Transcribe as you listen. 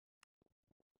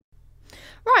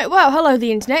Right, well, hello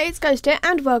the internet, it's Ghost here,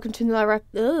 and welcome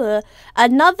to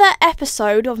another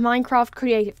episode of Minecraft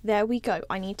Creative. There we go,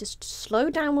 I need to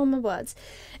slow down on my words.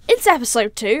 It's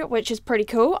episode 2, which is pretty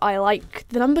cool. I like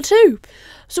the number 2.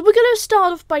 So we're going to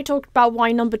start off by talking about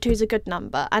why number 2 is a good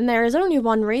number, and there is only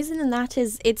one reason, and that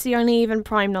is it's the only even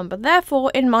prime number.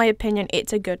 Therefore, in my opinion,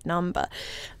 it's a good number.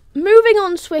 Moving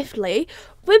on swiftly,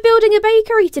 we're building a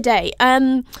bakery today.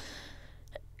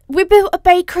 We built a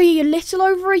bakery a little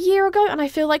over a year ago, and I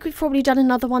feel like we've probably done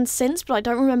another one since, but I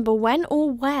don't remember when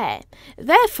or where.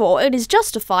 Therefore, it is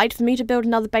justified for me to build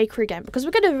another bakery again, because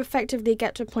we're going to effectively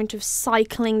get to a point of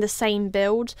cycling the same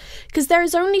build, because there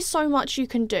is only so much you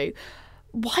can do.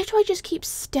 Why do I just keep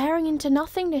staring into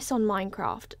nothingness on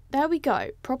Minecraft? There we go.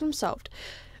 Problem solved.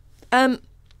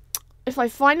 If I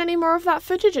find any more of that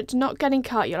footage, it's not getting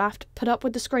cut. You'll have to put up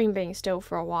with the screen being still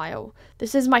for a while.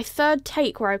 This is my third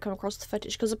take where I come across the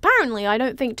footage, because apparently I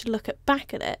don't think to look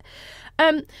back at it.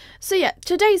 So yeah,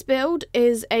 today's build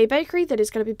is a bakery that is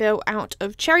going to be built out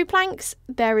of cherry planks.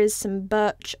 There is some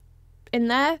birch in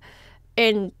there,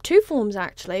 in 2 forms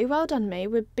actually. Well done me,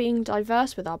 we're being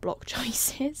diverse with our block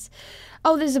choices.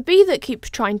 Oh, there's a bee that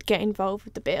keeps trying to get involved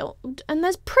with the build, and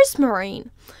there's prismarine.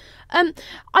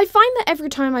 I find that every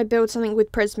time I build something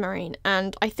with prismarine,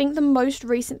 and I think the most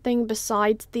recent thing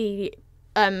besides the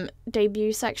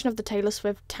debut section of the Taylor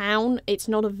Swift town, it's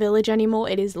not a village anymore,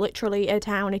 it is literally a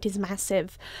town, it is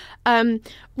massive,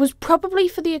 was probably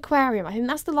for the aquarium. I think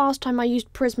that's the last time I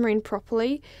used prismarine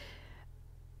properly.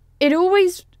 It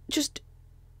always just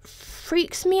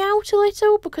freaks me out a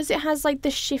little because it has like the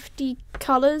shifty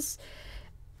colours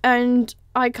and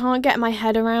I can't get my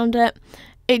head around it.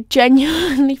 It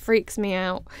genuinely freaks me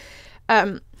out.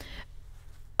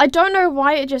 I don't know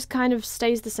why it just kind of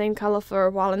stays the same colour for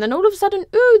a while, and then all of a sudden,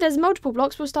 ooh, there's multiple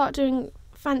blocks, we'll start doing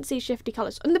fancy shifty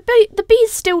colours. And the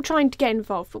bee's still trying to get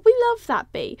involved, but we love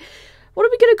that bee. What are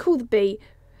we going to call the bee?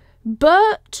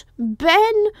 Bert?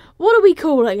 Ben? What are we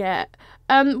calling it?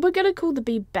 We're going to call the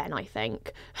bee Ben, I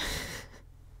think.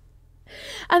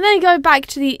 And then go back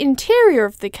to the interior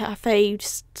of the cafe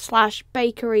 /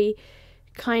 bakery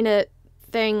kind of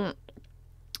thing.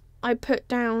 I put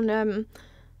down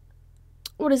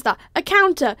what is that? A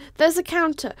counter. There's a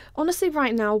counter. Honestly,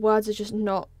 right now words are just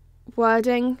not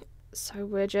wording, so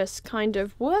we're just kind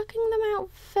of working them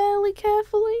out fairly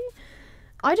carefully.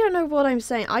 I don't know what I'm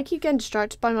saying. I keep getting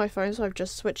distracted by my phone, so I've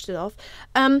just switched it off.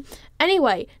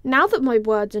 Anyway, now that my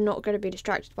words are not going to be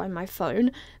distracted by my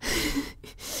phone,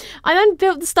 I then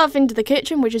built the stuff into the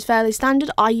kitchen, which is fairly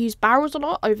standard. I use barrels a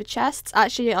lot over chests.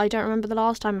 Actually, I don't remember the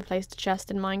last time I placed a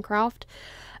chest in Minecraft.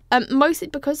 Mostly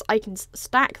because I can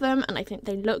stack them, and I think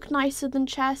they look nicer than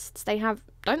chests. They have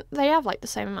like the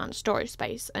same amount of storage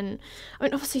space, and I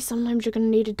mean obviously sometimes you're going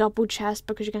to need a double chest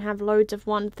because you can have loads of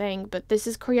one thing, but this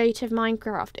is creative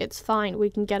Minecraft. It's fine, we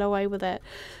can get away with it.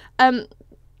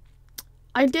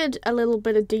 I did a little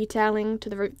bit of detailing to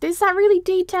the roof. Is that really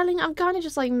detailing? I'm kind of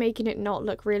just like making it not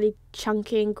look really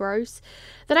chunky and gross.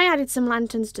 Then I added some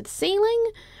lanterns to the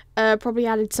ceiling, probably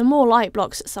added some more light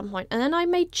blocks at some point, and then I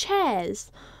made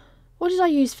chairs. What did I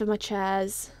use for my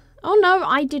chairs? Oh no,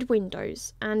 I did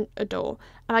windows and a door.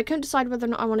 And I couldn't decide whether or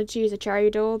not I wanted to use a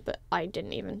cherry door, but I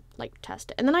didn't even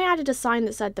test it. And then I added a sign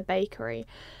that said the bakery,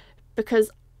 because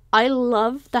I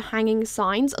love the hanging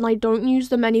signs and I don't use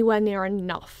them anywhere near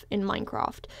enough in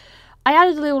Minecraft. I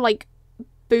added a little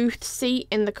booth seat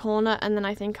in the corner, and then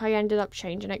I think I ended up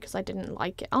changing it because I didn't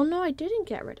like it. Oh no, I didn't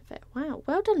get rid of it. Wow,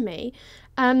 well done me.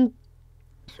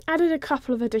 Added a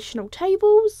couple of additional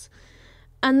tables.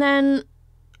 And then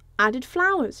added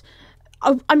flowers.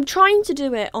 I'm trying to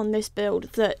do it on this build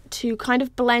to kind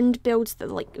of blend builds that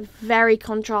are very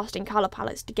contrasting colour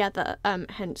palettes together.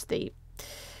 Hence the...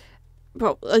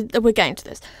 Well, we're getting to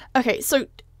this. Okay, so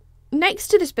next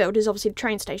to this build is obviously the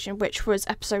train station, which was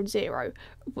episode 0,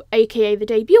 aka the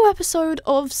debut episode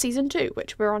of season 2,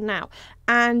 which we're on now.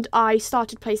 And I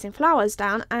started placing flowers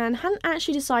down and hadn't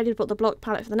actually decided what the block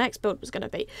palette for the next build was going to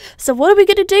be. So what are we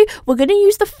going to do? We're going to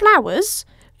use the flowers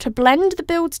to blend the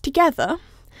builds together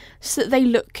so that they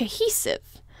look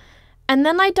cohesive. And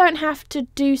then I don't have to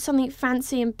do something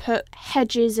fancy and put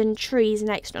hedges and trees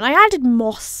next to it. And I added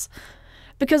moss,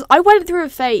 because I went through a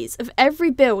phase of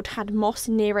every build had moss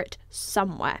near it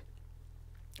somewhere.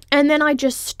 And then I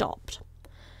just stopped.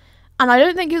 And I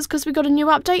don't think it was because we got a new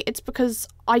update. It's because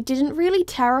I didn't really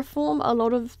terraform a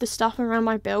lot of the stuff around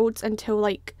my builds until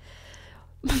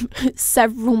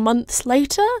several months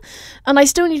later. And I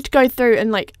still need to go through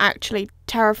and actually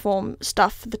terraform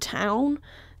stuff for the town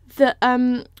that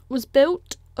was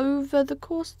built over the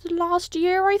course of the last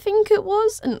year, I think it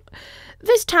was. And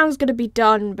this town's going to be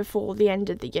done before the end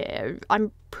of the year.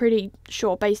 I'm pretty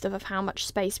sure, based off of how much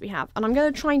space we have. And I'm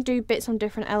going to try and do bits on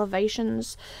different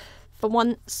elevations for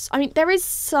once. I mean, there is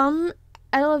some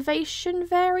elevation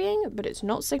varying, but it's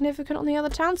not significant on the other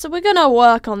town, so we're gonna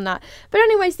work on that. But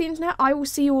anyways, the internet, I will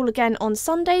see you all again on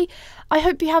Sunday. I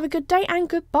hope you have a good day, and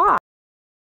goodbye.